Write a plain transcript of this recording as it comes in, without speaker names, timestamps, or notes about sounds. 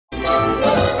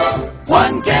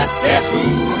One guess who?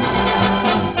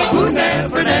 Who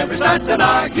never starts an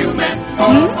argument?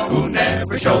 Who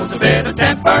never shows a bit of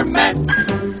temperament?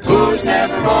 Who's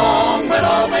never wrong but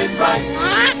always right?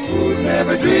 Who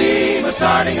never dream of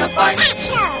starting a fight?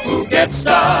 Who gets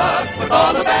stuck with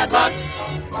all the bad luck?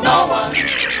 No one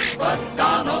but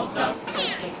Donald Duck.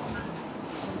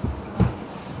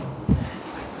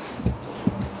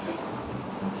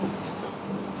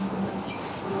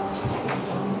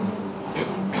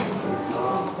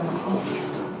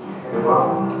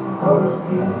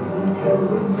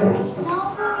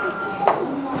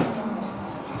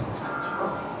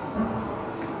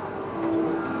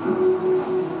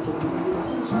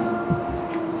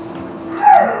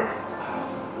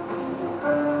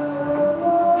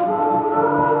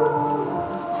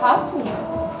 Հասմի,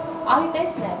 արի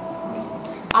տեսնեմ,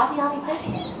 արի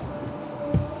տեսնիշ,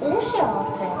 ուշ է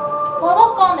արդեն,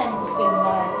 բավական են ուտվին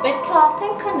նայես, պետք է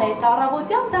արդեն քնես,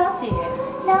 առավոտյան դասի ես։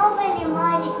 Լավ էլի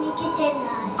մայրիկ մի քիչ էլ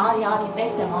նայ։ Արի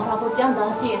տեսնեմ, առավոտյան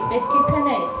դասի ես, պետք է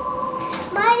քնես։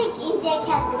 Մայրիկ ինձ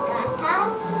եկյատը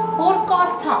կարդաս։ Որ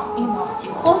կարդամ, իմ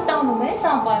աղջիկ, խոստանում ես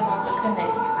անպայման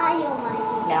կքնես։ Այո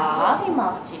մայրիկ։ Լավ իմ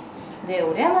աղջիկ, դե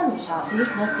ուրեմն ուշադիր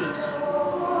լսիր։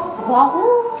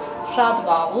 Վաղուց, շատ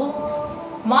վաղուց,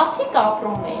 մարդիկ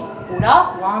ապրում էին ուրախ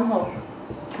ու անհոգ,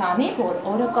 քանի որ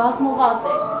օրը կազմված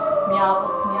էր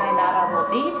միայն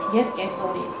առավոտից և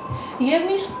կեսօրից, և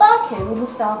միշտ տաք էր ու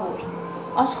լուսավոր,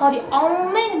 աշխարհի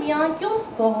ամեն մի անկյուն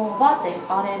ողողված էր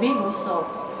արևի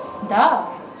լույսով, դա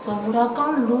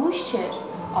սովորական լույս չէր,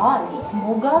 այլ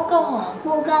մոգական։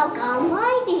 Մոգական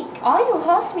մայրիկ։ Այո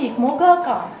հասմիկ,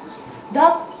 մոգական, դա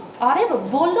արևը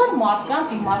բոլոր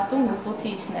մարդկանց իմաստուն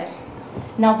ուսուցիչն էր,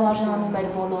 նա բաժանում էր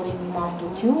բոլորին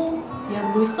իմաստություն և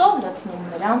լույսով լցնում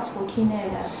նրանց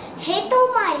հոգիները։ Հետո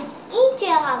մայրիկ, ինչ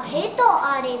եղավ հետո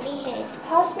արևի հետ։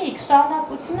 Հասմիկ,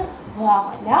 շարունակությունը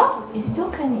վաղը, լավ, իսկ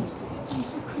դու քնիր։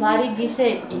 Բարի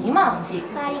գիշեր, իմ աղջիկ։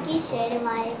 Բարի գիշեր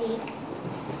մայրիկ։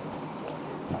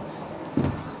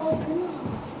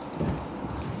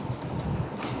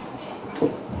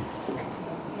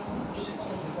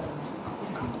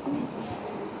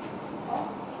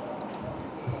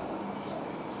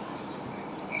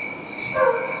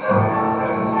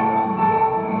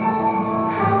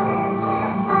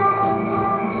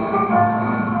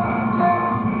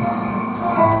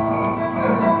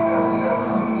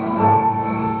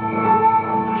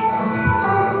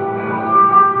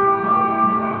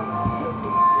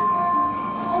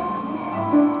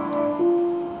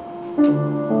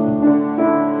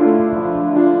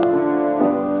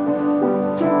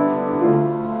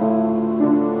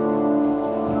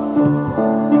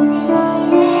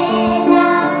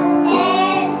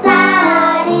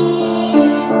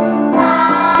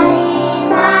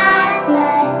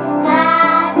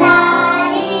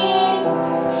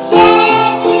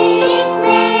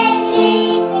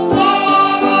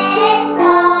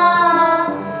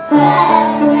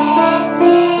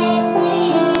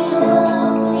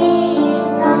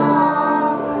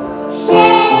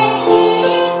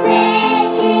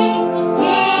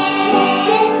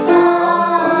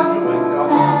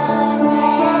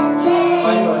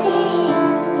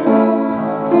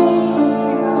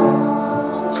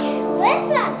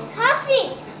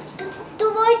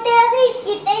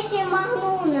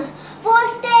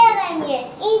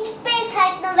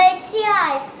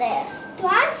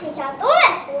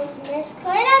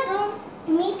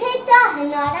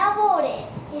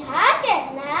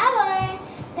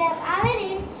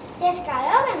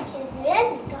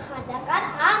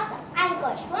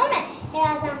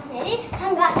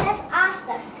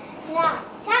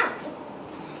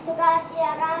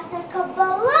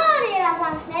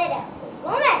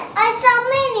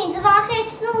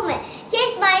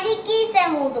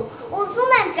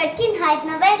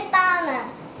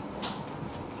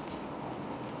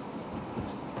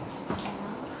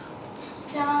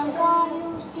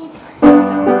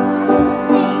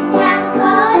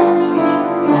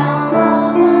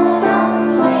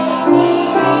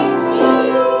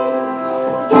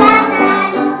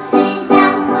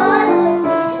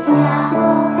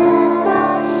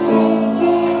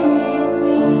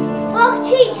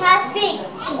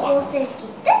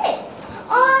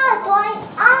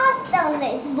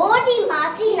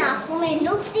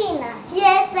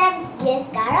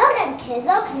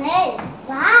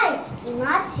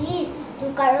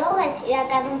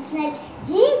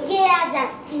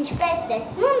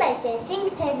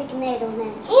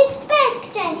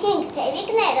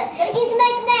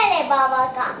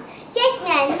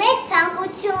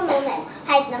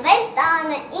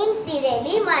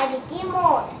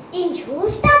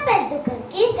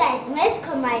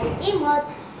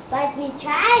 Բայց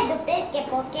միջայ դու պետք է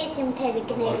փոխես իմ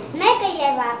թևիկներից մեկը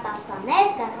եւ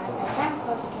արտասանես գաղափարական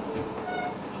խոսքերը։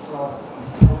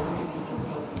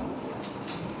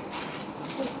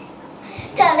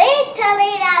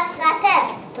 Թռիր ասկատեր,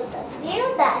 պտտվիր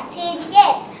ու դարձիր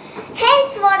ետ,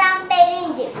 հենց որ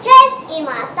ամպերին դիպչես,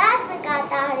 իմ ասածը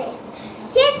կատարես։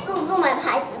 Ես ուզում եմ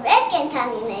հայտնվել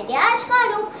կենդանիների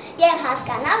աշխարհում եւ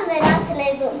հասկանալ նրանց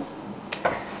լեզուն։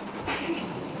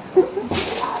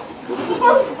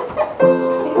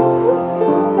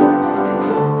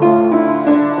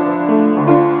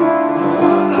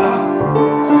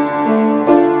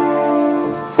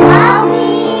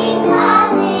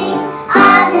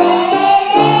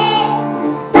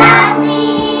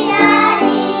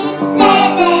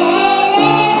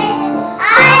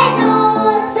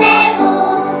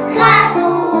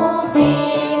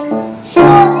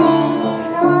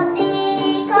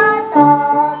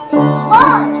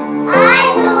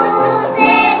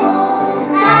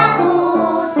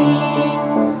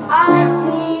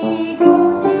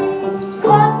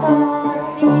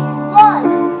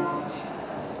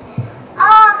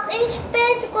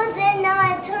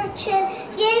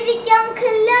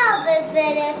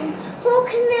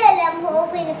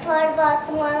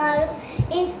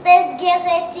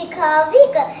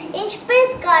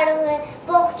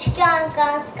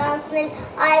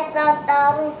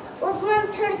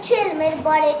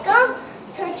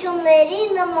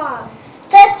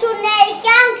 Թռչունների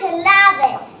կյանքը լավ է,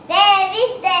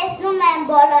 դերևից տեսնում են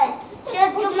բոլորին,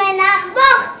 շրջում են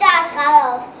ամբողջ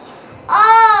աշխարհով։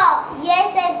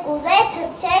 Ես էլ կուզեի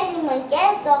թռչել իմ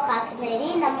ընկեր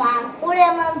սոխակների նման։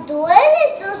 Ուրեմն դու էլ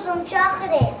ես ուզում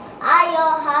ճախրել։ Այո,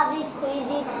 հավիտ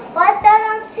քույրի, բայց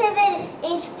առանց թևերի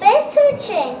ինչպես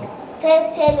թռչենք։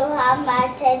 Թռչելու համար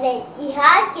թևեր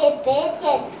իհարկե պետք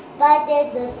է, բայց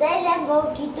ես լսել եմ, որ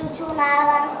գիտություն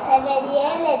առանց թևերի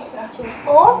էլ է թռչում։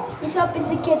 Ո՞վ,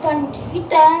 իսապես կեթանի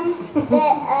չգիտեմ։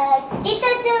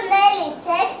 Գիտությունների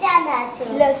չեք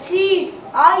ճանաչում։ Լսիր,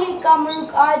 այ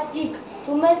եկամրուկ ածիկ,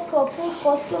 դու մեզ փոփոխ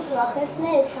խոսքով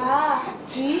վախեցնես, հա։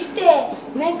 Ճիշտ է,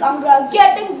 մենք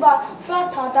ամրագետ ենք, բայց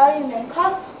շատ հադարի մենք,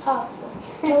 հա։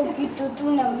 Թող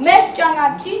գիտությունը մեզ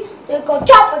ճանաչի, թե քո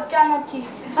չափը ճանաչի,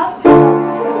 հա։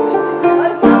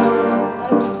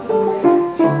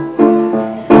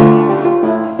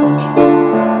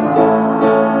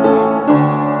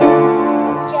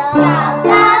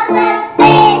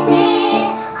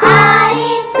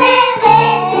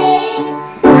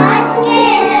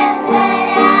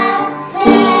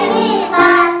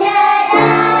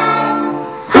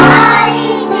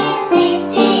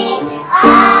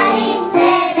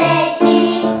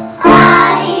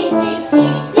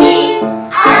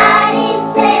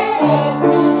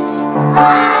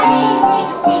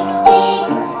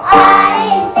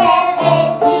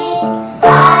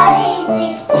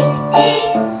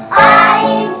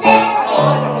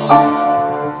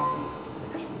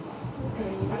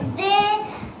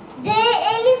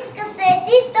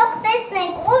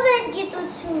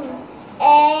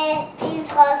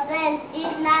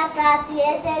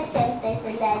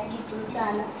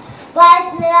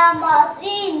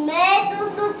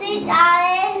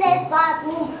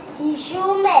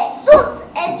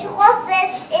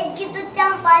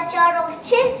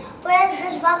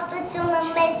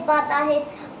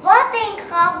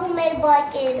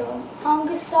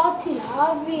 Հանգստացիր,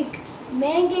 հավիկ,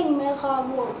 մենք ենք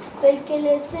մեղավոր, պետք է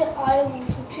լսել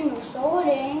արևմուտքին ու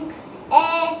սովորենք։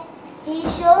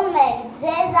 Հիշում եք,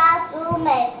 ձեզ ասում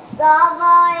եք,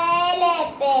 սովորել է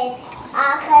պետք,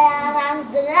 ախր առանց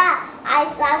դրա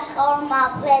այս աշխարհում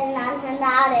ապրելն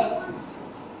անհնար է։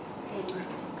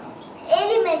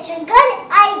 Էլի մեջ ընկար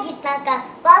այ գիտնական,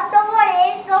 բայց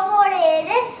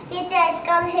սովորերը, եթե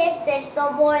այդքան հեշտ էր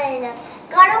սովորելը,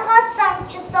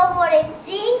 կարողացանք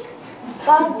չսովորեցինք։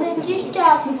 Բայց դե ճիշտ է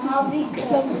ասում,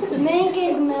 հավիկը, մենք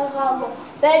ենք մեղավոր,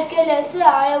 պետք է լսել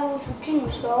արևմուտքին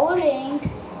ու սովորենք։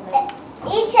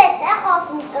 Ինչ ես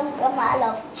խոսում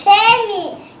կմկմալով, չեմի,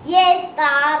 ես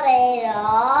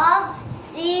տարերով,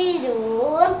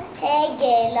 սիրուն,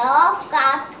 հեգելով,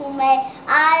 կարդում է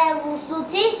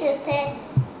արևուսուցիչը, թե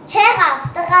չեղավ,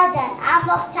 տղաջան,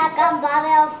 ամբողջական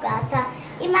բարեով կարդա,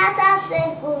 իմացած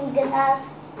էր բուն գնաց։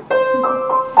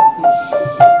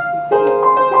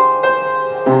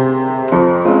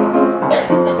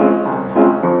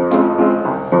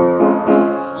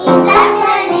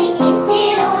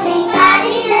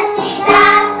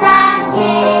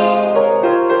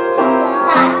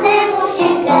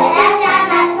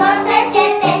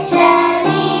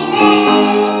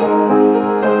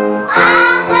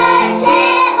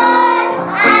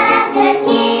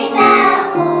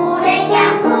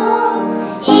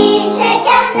 Ինչ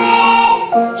եկեղներ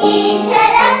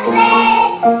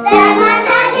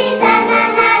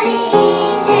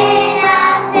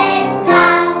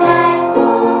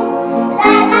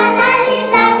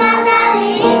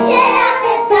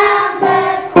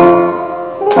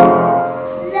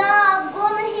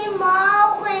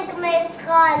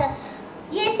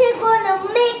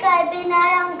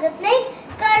բենարան գտնենք,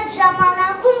 կարճ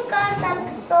ժամանակում կարծալ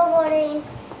կսովորեինք։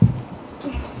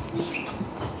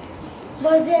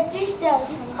 Բայց դեռ ճիշտ է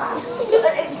ասում։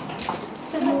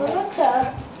 Մորացա։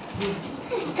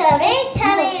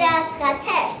 Թռիր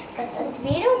ասկաթերթ,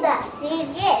 կտրվիր ու դարձիր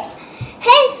ես,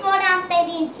 հենց որ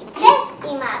ամպերին դիպչես,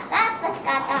 իմ ասածը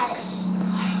կատարես։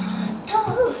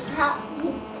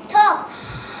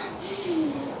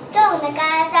 Թող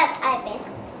նկարացած այբեն,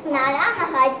 նարանը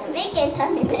հայտնվի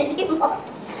կենդանիների մոտ։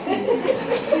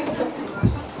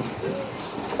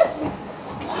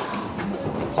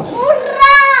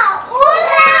 Ուռա,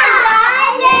 ուռա,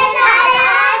 այբեն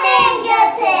արան են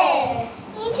գտել։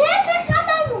 Ինչ է ստեղ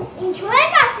կատարվում, ինչու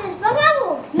եք ասես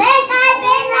բղավում։ Մենք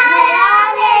այբեն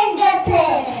արան են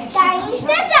գտել։ Դա ինչ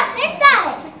տեսակ եք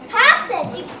տարել, քաղց է,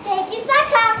 թեկիսա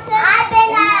քաղց է։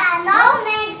 Այբեն արանով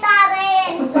մենք տարել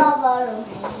ենք սովորում։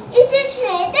 Իսկ ինչն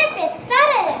է հետև պետք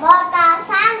տարել է, որ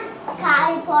կարթան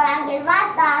քարի փորագրված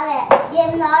տարել և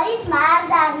նորից մարդ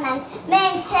դառնանք,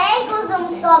 մենք չենք ուզում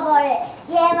սովորել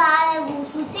և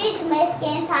արևուսուցիչ մեզ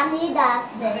կենդանի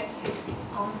դարձրեց։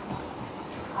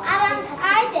 Արանք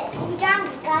այդ է, իջան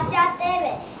գաճատև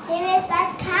է և ես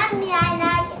այդքան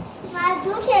միայնակ է, մար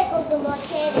դուք եք ուզում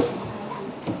ոգերից։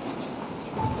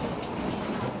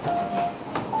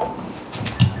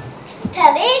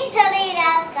 Թռիր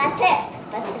ասկաթերթ,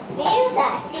 պտվիր ու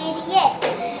դարձիր ես,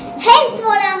 հենց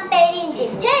որ ամպերին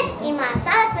դիպչես, իմ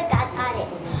ասածը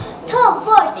կատարես, թող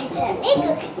որ թիթեռնի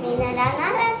կգտնի նրան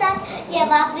առազատ և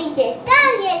ապրի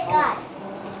երկար։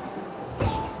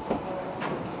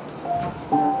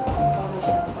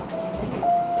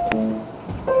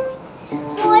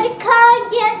 Որքան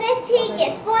գեղեցիկ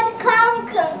ես, որքան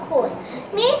քնքուս,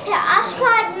 միթե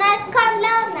աշխարհն այսքան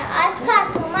լավն է, այսքան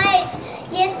հմայիչ,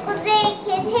 ես կուզեի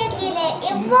քեզ հետ լինել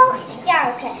իմ ողջ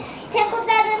կյանքը, թեկուզ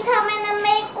այն ընդամենը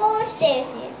մեկ օր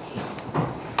տևի։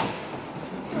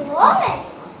 Դու ով ես?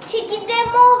 Չգիտեմ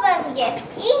ով եմ ես,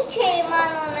 ինչ է իմ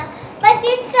անունը, բայց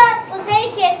ինձ շատ կուզեի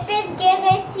քեզպես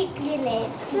գեղեցիկ լինել։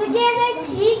 Դու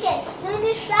գեղեցիկ ես,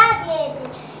 նույնիսկ շատ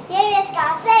գեղեցիկ, և ես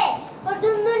կասեի, որ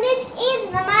դու նույնիսկ ինձ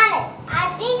նման ես,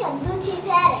 այսինքն դու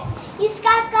թիթեռ ես,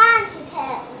 իսկական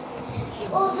թիթեռ ես։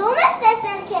 Ուզում ես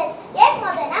տեսնել քեզ, երբ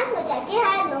մոտենանք լճակի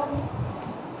հայելուն։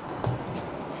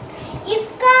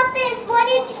 Իսկապես, որ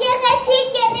ինչ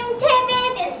գեղեցիկ են իմ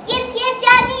թևերս, ես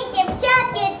երջանիկ եմ, շատ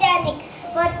երջանիկ,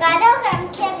 որ կարող եմ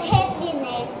քեզ հետ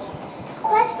լինել։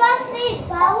 Բայց սպասիր,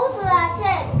 վաղուց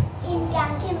լացել, իմ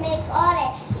կյանքի մեկ օր է,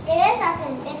 և ես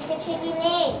արդեն պետք է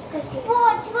չլինեի։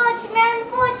 Ոչ, մեն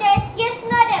ոչ ես, ես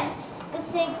նոր եմ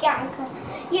սկսել կյանքը,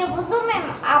 և ուզում եմ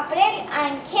ապրել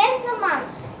այն քեզ նման,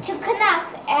 չքնախ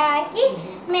էակի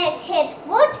մեզ հետ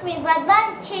ոչ մի վատ բան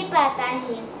չի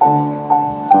պատահի։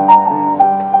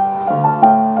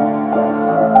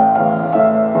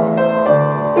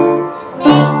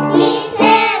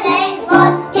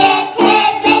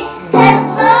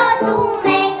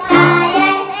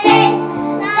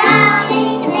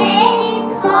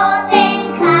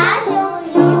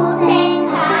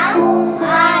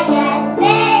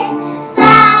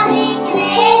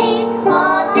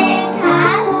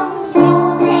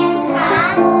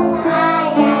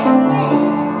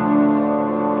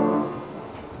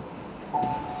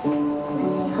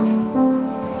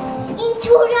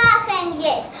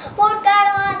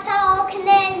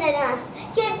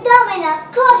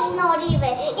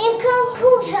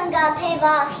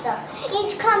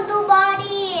 Ինչքան դու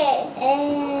բարի ես,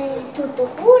 դու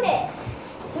տխուր ես,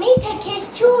 միթե քեզ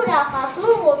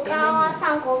չուրախացնում, որ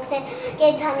կարողացանք օգնել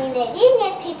կենդանիներին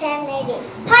և թիթեռներին։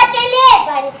 Հաճելի է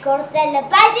բարիք գործելը,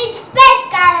 բայց ինչպես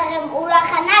կարող եմ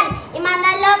ուրախանալ,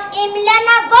 իմանալով իմ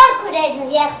լանավոր քուրերն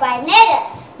ու եղբայրները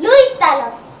լույս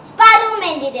տալով սպառում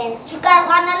են իրենց,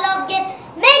 չկարողանալով գեթ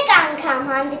մեկ անգամ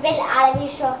հանդիպել արևի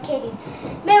շողքերին։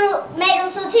 Մեր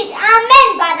ուսուցիչ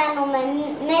ամեն բան անում է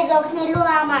մեզ օգնելու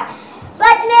համար,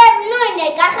 բայց միևնույն է,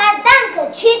 կախարդանքը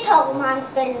չի թողում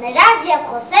հանդիպել նրանց և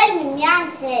խոսել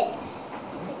միմյանց հետ։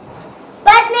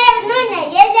 Բայց միևնույն է,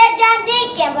 ես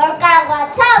երջանիկ եմ, որ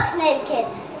կարողացա օգնել քեզ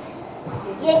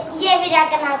և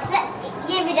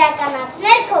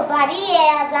իրականացնել քո բարի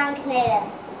երազանքները։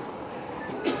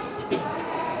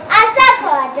 Ասա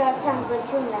քո հաջորդ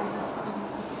ցանկությունը։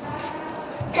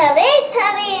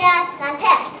 Թռիր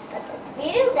ասկաթերթ,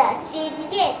 պտվիր ու դարձիր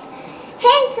ես,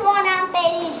 հենց որ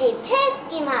ամպերին դիպչես,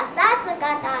 իմ ասածը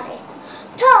կատարես,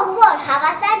 թող որ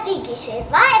հավասարվի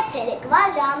գիշերվա և ցերեկվա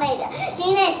ժամերը,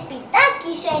 լինեն սպիտակ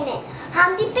գիշերներ,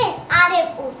 հանդիպեն արև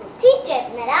ուսուցիչ և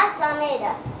նրա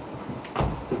սաները։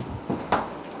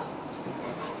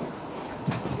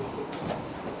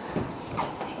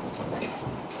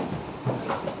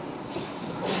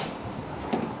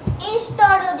 Ինչ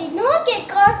տարօրինակ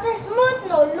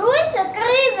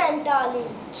եմ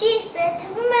տալիս։ Ճիշտ է,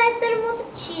 թվում է այսօր մոտը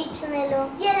չի չնելու։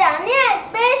 Երանի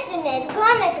այդպես լիներ,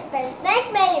 գոնե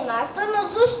կտեսնենք մեր իմաստուն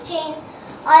ուզուց չին։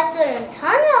 Այսօր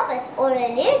ընդհանրապես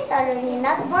օրելի է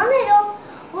տարօրինակ բաներով,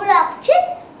 ուրախ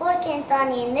չես, որ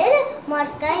կենդանիները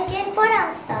մարդկային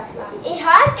կերպարանք ստացան։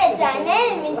 Իհարկե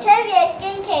ձայները մինչև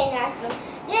երկինք էին հասնում։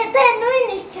 Եթե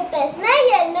նույնիսկ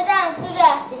չտեսնեի էլ նրանց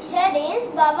ուրախ ճիչերը ինձ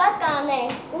բավական է։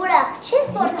 Ուրախ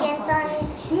չես, որ կենդանի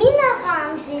մի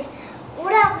նախանձիր,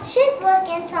 ուրախ չես, որ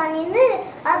կենդանիները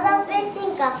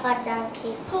ազատվեցին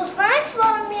կախարդանքից։ Հուսանք,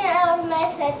 որ մի օր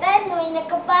մեզ հետ էլ նույնը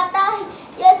կպատահի։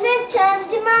 Ես էլ չեմ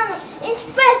դիմանում,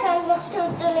 ինչպես եմ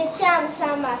զղջում ծուլությանս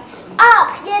համար։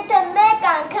 Ախ, եթե մեկ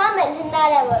անգամ էլ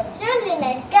հնարավորություն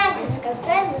լիներ, կյանքը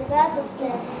սկսել ուզածս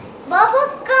դեռից։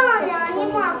 Բավական է,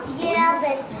 անիմաստ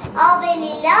երազես,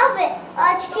 ավելի լավ է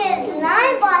աչքերդ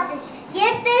լայն բացես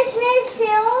և տեսնես,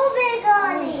 թե ով է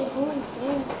գալիս։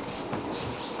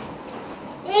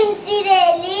 Իմ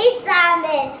սիրելի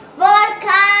սաներ,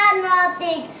 որքան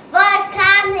մոտիկ,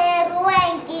 որքան հեռու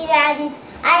ենք իրարից,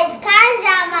 այսքան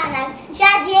ժամանակ,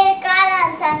 շատ երկար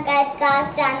անցանք այս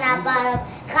կարճ ճանապարհով,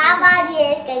 խավար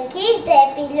երկնքից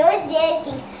դեպի լույս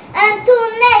երկինք,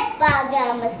 ընդունեք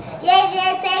պատգամս և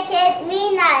երբեք հետ մի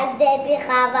նայեք դեպի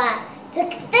խավար,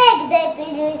 ձգտեք դեպի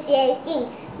լույս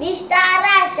երկինք, միշտ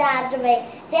առաջ շարժվեք,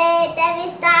 ձեր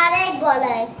հետևից տարեք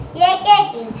բոլորին,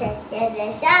 եկեք ինձ հետ,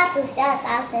 ես շատ ու շատ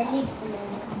ասելիք ունեմ։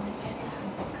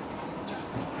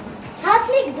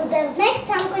 Հասմիկ, դու դեռ մեկ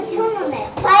ցանկություն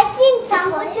ունես, բայց իմ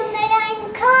ցանկությունները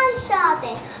այնքան շատ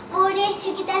են, որ ես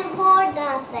չգիտեմ որ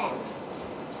դասեմ։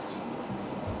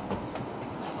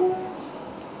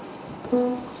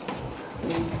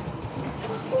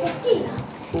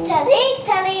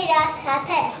 Թռիր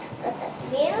ասխաթերք,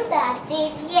 կտկվիր ու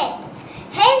դարձիվ ետ,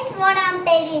 հենց որ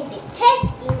ամպերին դիպչես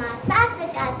իմ ասածը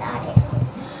կատարես։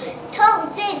 Թող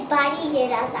ձեր բարի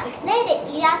երազանքները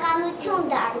իրականություն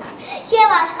դառնան և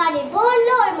աշխարհի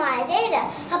բոլոր մայրերը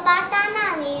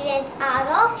հպարտանան իրենց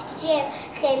առողջ և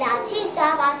խելացի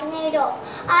զավակներով,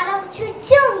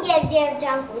 առողջություն և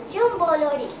երջանկություն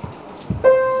բոլորին։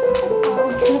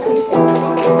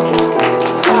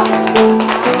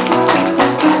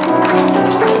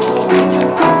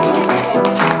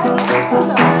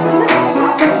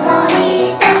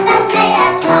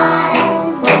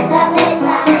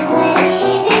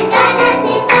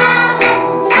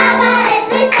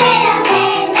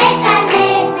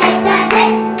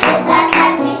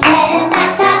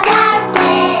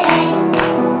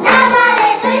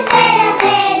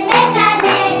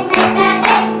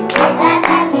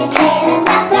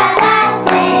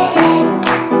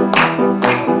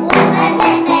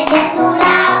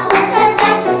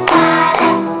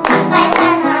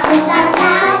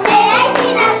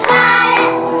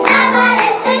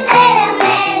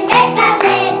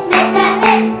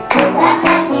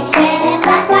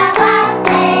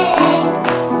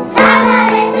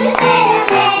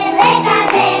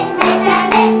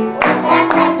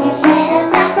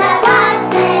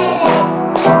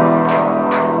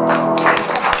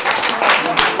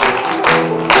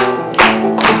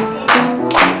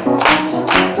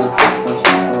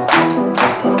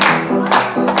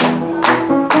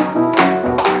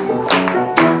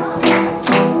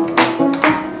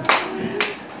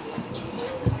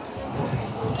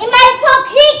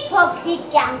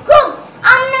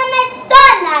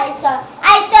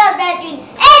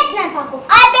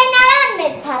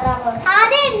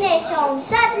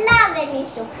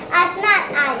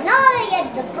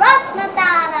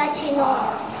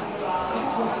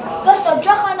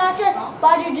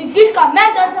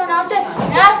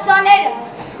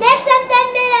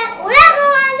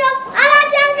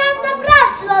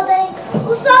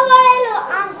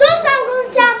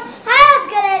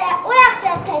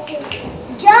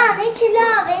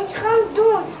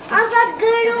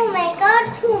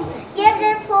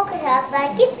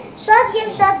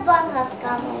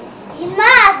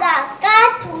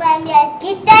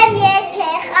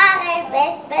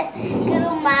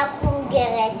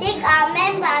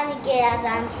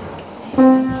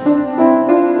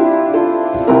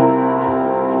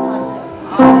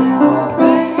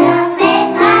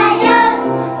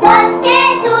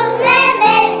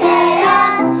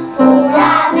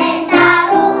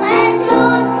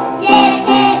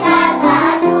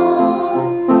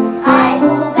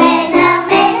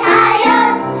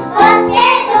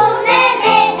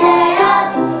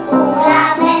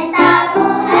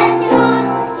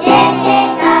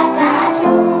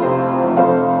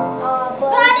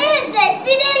 Բարև ձեզ,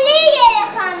 սիրելի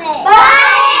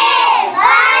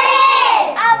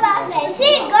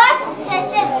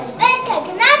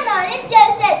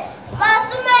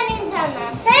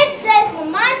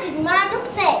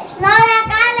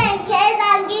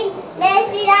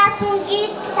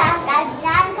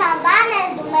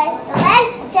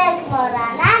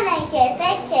մոռանա մենք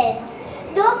երբեք քեզ։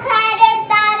 Դուք հայրեր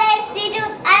տարեր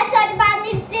սիրուն այսօր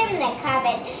բանից ձիմն եք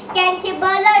հավեր, կյանքի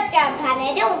բոլոր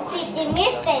ճամփաներում պիտի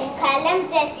միշտ են քայլեմ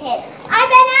ձեզ հետ։ Այ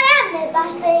բենարամն է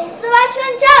բաշտերի,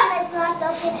 սվաչոնջով մեզ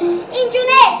մաշտոցի, ինչ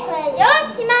ուներ քո էջով,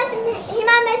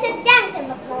 հիմա մեզ հետ կյանք է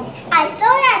մտնում։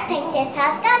 Այսօր արդեն քեզ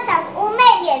հասկացանք ու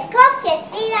մեր երգով քեզ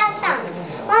տիրանշանք,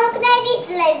 մոնկներիս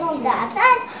լեզուն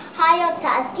դարձանք, հայոց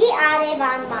ազգի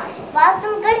արևան մար,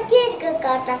 վասում գրքեր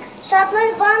կկարծանք, շատ նոր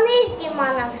բաներ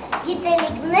կիմանանք,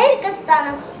 գիտելիքներ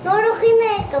կստանանք,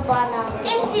 նորուխիներ կբանանք։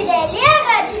 Իմ սիրելի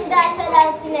առաջին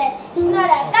դասարանցիներ,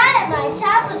 շնորհակալ եմ այն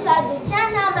չափ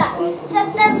ուշադրության համար,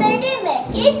 սեպտեմբերի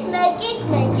 1-ից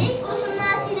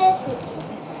ուսումնասիրեցիք ինձ,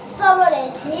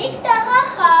 սովորեցիք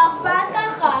տղախաղ,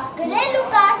 բանկախաղ, գրել ու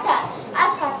կարդալ,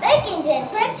 աշխատեք ինձ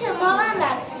երբեք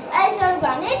չմոռանաք,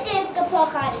 այսօրվանից ես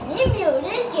կփոխարինի մի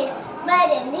ուրիշ գիրք,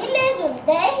 մայրենի լեզուն,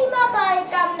 դե հիմա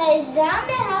բարեկամներ ժամն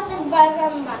է հասել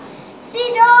բաժանման,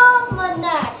 սիրով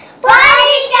մնաք։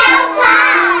 Բարի ճամփա,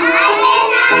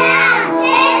 այբենարամ,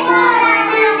 չես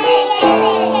մոռանա մեկ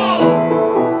ելեք ես։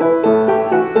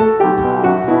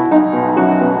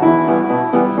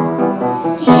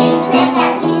 Գիրքն է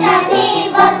կյանքի ճամփին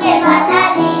ոսկե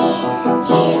բանալի,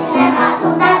 գիրքն է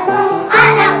մարդուն դարձնում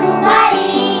անախտ ու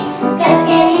բարի,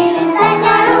 կրկերի լույս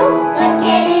աշխարհում,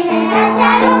 կրկերի մեր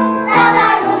աշխարհում,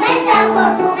 սավառնում են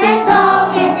ճամփորդում են ծով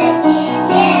եզերքից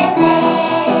եզեր,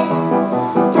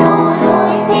 դու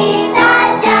լույսի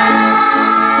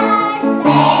տաճար,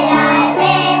 մեր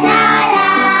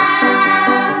այբենարամ,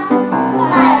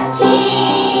 մտքի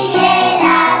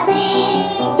երազի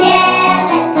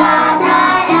գեղեցկատարամ,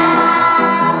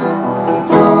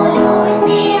 դու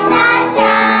լույսի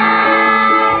տաճար,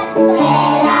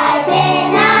 մեր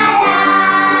այբենարամ,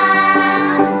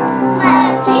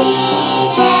 մտքի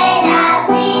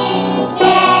երազի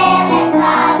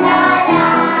գեղեցկատարամ։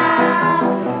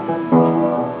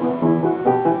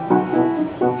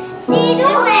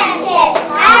 Սիրում եմ քեզ,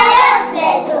 հայոց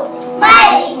լեզու,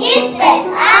 մայրիկիս պես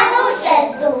անուշ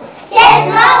ես դու, քեզ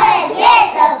լով եմ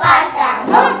եսը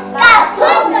բարկանում,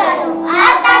 կարդում գրում,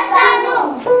 արտասանում։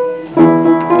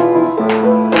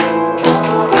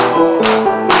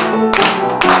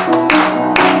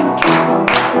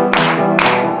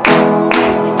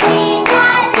 Լույսի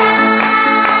տաճար,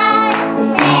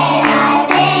 մեր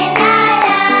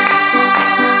այբենարամ,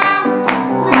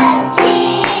 մտքի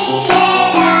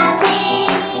երազի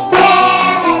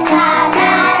գեղեցկատարամ,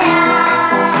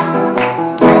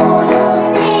 դու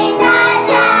լույսի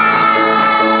տաճար,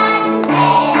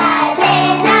 մեր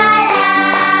այբենարամ,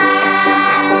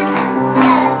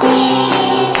 մտքի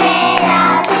երազի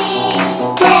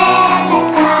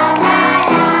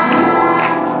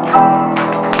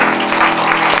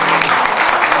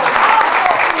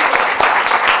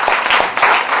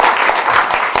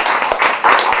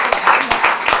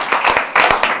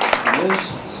Մեր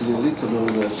սիրելի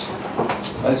ծնողներ,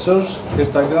 այսօր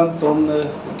կերտական տոնն է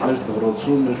մեր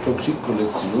դպրոցում, մեր փոքրիկ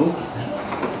կոլեկտիվում։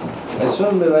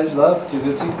 Այսօր մեր այս լավ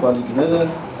գեղեցիկ բալիկները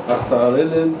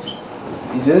հաղթահարել են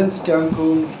իրենց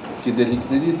կյանքում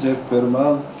գիտելիքների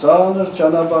ձեռքբերման ծանր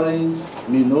ճանապարհին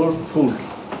մի նոր փուլ,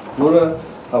 որը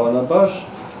հավանաբար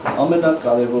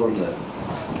ամենակարևորն է։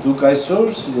 Դուք այսօր,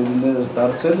 սիրելիներս,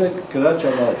 դարձել եք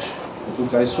գրաճանաչ,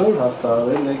 դուք այսօր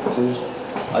հաղթահարել եք ձեր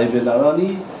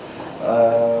այբենարանի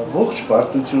ողջ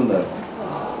բարդությունը։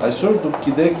 Այսօր դուք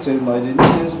գիտեք ձեր մայրենի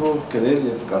լեզվով գրել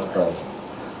և կարդալ։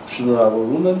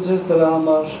 Շնորհավորում եմ ձեզ դրա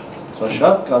համար, սա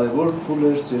շատ կարևոր փուլ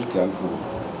էր ձեր կյանքում։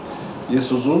 Ես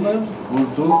ուզում եմ, որ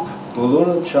դուք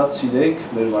բոլորը շատ սիրեք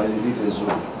մեր մայրենի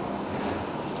լեզուն։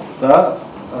 Դա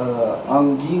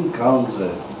անգին գանձ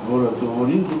է,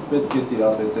 որին դուք պետք է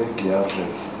տիրապետեք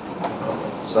լիարժեք։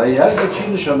 Սա իհարկե չի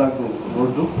նշանակում, որ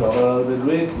դուք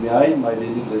բավարարվելու եք միայն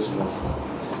մայրենի լեզվով։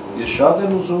 Ես շատ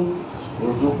եմ ուզում,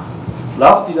 որ դուք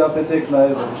լավ տիրապետեք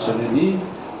նաև ռուսերենի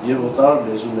և օտար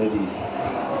լեզուների։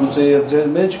 Գուցե և ձեր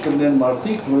մեջ կլինեն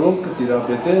մարդիկ, որոնք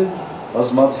կտիրապետեն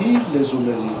բազմաթիվ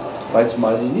լեզուների, բայց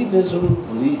մայրենի լեզուն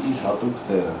ունի իր հատուկ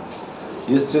տեղը։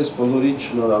 Ես ձեզ բոլորին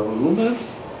շնորհավորում եմ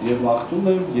և մաղթում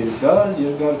եմ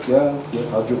երկար կյանք և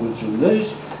հաջողություններ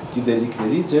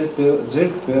գիտելիքների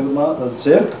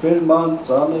ձեռքբերման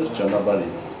ծանր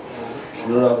ճանապարհին։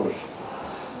 Շնորհավոր։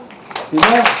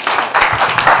 Հիմա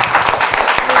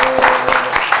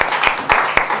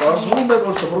կարծում եմ,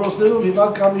 որ դպրոցներում հիմա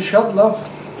կա մի շատ լավ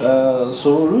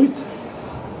սովորույթ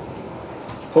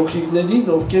փոքրիկներին,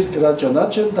 ովքեր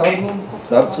գրաճանաչ են դառնում,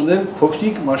 դարձնել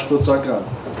փոքրիկ մաշտոցական։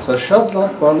 Սա շատ լավ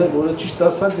բան է, որը ճիշտ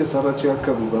ասած ես առաջի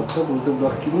անգամ իմացա, որովհետև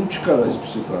նախկինում չկար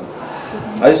այսպիսի բան։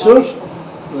 Այսօր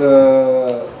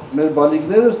մեր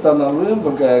բալիկները ստանալու են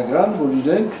վկայական, որ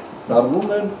իրենք դառնում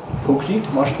են փոքրիկ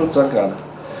մաշտոցական։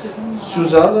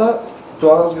 Սյուզաննա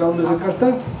դու ազգանունը կարտա։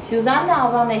 Սյուզաննա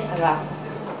Ավանեսովա։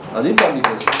 Ալի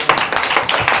բանիկես։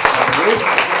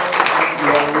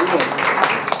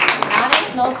 Նարեկ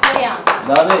Նոցոյան։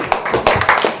 Նարեկ։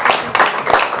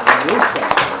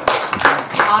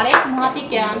 Արեկ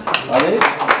Մատիկյան։ Արեկ։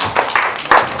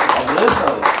 Աբրես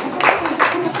Արեկ։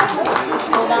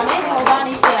 Հովանես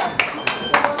Հովանիսյան։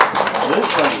 Աբրես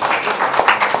Արեկ։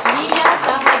 Լիլիա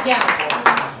Սահակյան։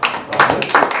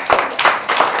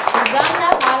 Սուզաննա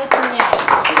Հարությունյան։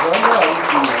 Սուզաննա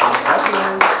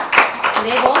Հարությունյան։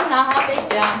 Լևոն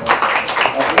Նահապետյան։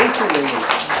 Աբրես Լևոն։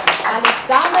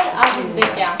 Ալեքսանդր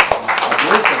Ազիզբեկյան։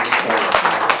 Աբրես Ալեքսանդր։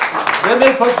 Դե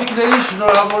մեր փոքրիկների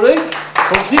շնորհավորենք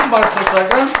փոքրիկ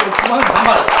մաշտոցական կոչման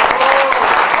համար։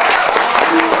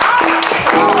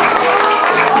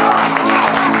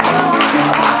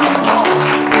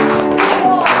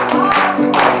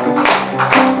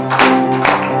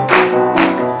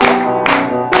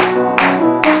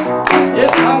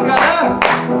 Ես հանգարանք,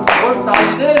 որ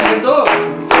տարիներ հետո,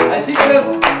 այսինքն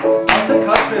ասենք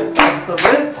հաշվեք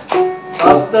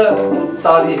 18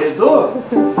 տարի հետո,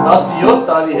 17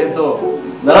 տարի հետո,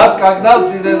 նրանք կանգնած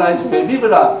լինեն այս բեմի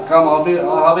վրա, կամ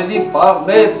ավելի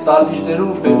մեծ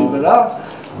տարիներում բեմի վրա,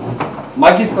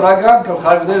 մագիստրական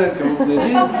գլխարկները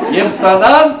կրուկներին և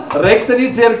ստանան ռեկտորի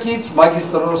ձեռքից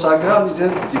մագիստրոսական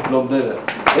իրենց դիպլոմները։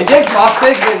 Եկեք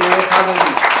մաղթեք մեր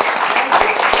երեխաներին։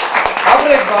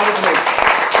 Ապրեք բանիկներ։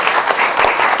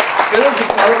 Կերոք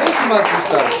կարող ես հիմա ցույց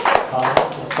տալ։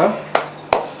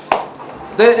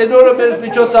 Դե այն օրը մեր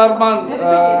միջոցառման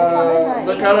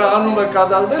նկարահանումը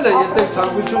կատարվել է, եթե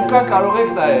ցանկություն կա, կարող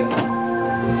եք նայել։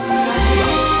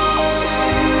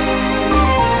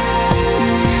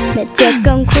 Met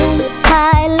երկնքում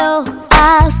հայլող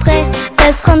աստղեր,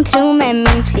 ձեզ խնդրում եմ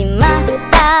ինձ հիմա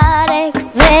տարեք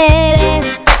վերև